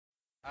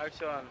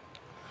Action.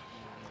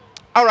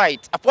 All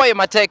right, apoye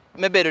matek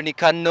mebedo ni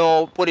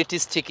kano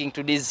politics sticking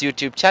to this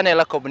YouTube channel.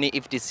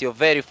 If it is your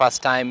very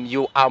first time,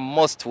 you are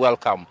most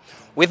welcome.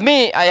 With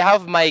me, I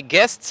have my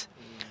guest.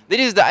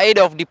 This is the head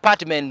of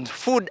department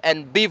food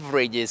and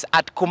beverages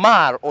at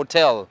Komar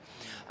Hotel.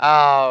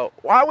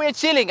 While we're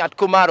chilling at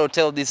Komar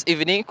Hotel this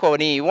evening,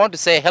 Koni, we want to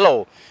say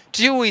hello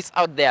to you who is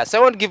out there. So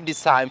I want to give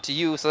this time to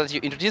you so that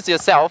you introduce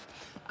yourself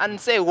and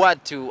say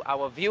what to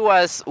our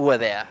viewers who are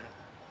there.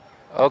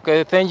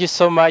 Okay, thank you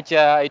so much.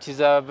 It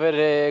is a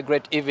very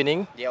great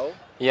evening. Yo.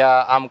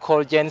 Yeah, I'm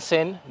called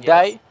Jensen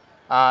Dai,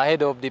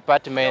 head of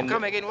department.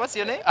 Come again, what's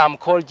your name? I'm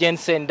called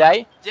Jensen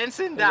Dai.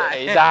 Jensen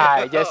Dai.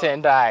 Dai,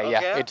 Jensen Dai. Okay.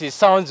 Yeah, it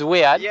sounds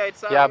weird. Yeah, it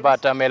sounds. Yeah,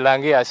 but I'm a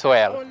Langi as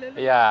well. Oh, no.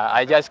 Yeah,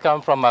 I just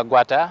come from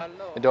Aguata,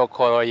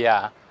 Dokoro.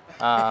 Yeah.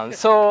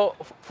 So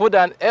food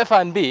and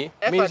F&B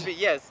means,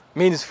 Yes.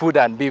 means food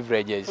and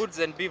beverages. Foods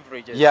and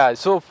beverages. Yeah,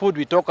 so food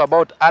we talk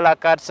about a la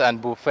carte and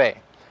buffet.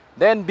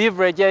 Then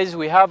beverages,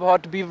 we have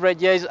hot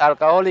beverages,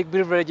 alcoholic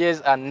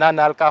beverages, and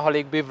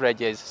non-alcoholic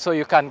beverages. So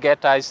you can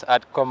get us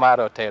at Komar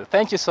Hotel.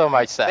 Thank you so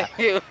much, sir. Thank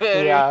you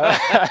very Yeah.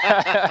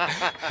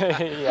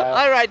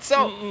 All right,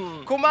 so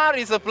Komar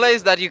is a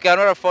place that you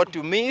cannot afford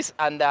to miss,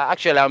 and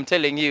actually I'm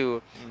telling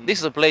you, this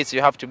is a place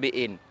you have to be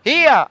in.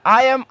 Here,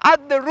 I am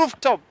at the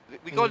rooftop.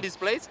 We call this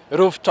place?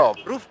 Rooftop.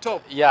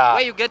 Rooftop. Yeah.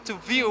 Where you get to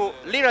view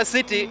Lira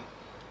City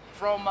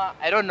from,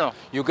 I don't know.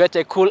 You get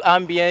a cool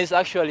ambience.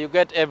 Actually, you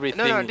get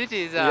everything. No, this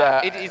is,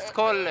 yeah. it is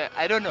called,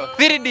 I don't know,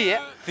 3D, eh?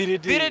 3D.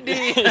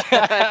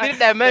 3D, 3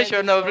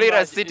 dimension of Lira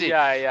much. City.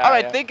 Yeah, All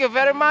right, yeah. thank you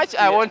very much.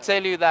 I won't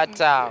tell you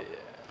that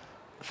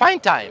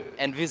find time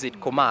and visit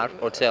Komar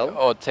Hotel.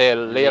 Hotel,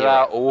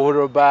 Lira,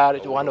 Uhuru Bar,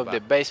 one of the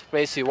best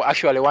places,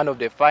 actually one of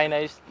the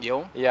finest.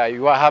 Yo. Yeah,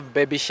 you have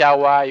baby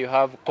shower, you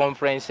have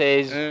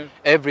conferences,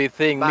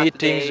 everything,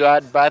 Birthdays.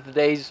 meetings,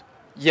 birthdays.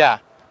 Yeah,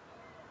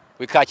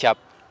 we catch up.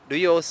 Do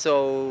you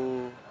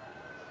also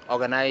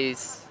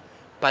organize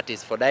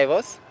parties for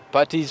divorce?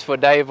 Parties for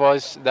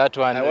divorce, that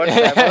one. I want to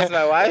divorce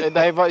my wife.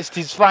 Divorce, it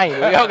is fine.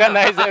 We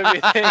organize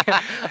everything.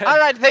 All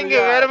right, thank you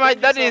very much.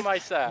 Thank you so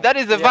much, sir. That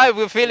is the vibe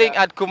we're feeling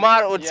at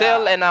Komar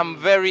Hotel, and I'm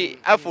very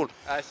full.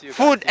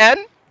 Food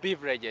and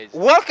beverages.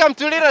 welcome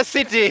to Lira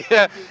City.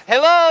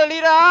 Hello,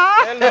 Lira.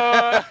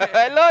 Hello.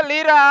 Hello,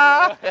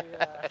 Lira.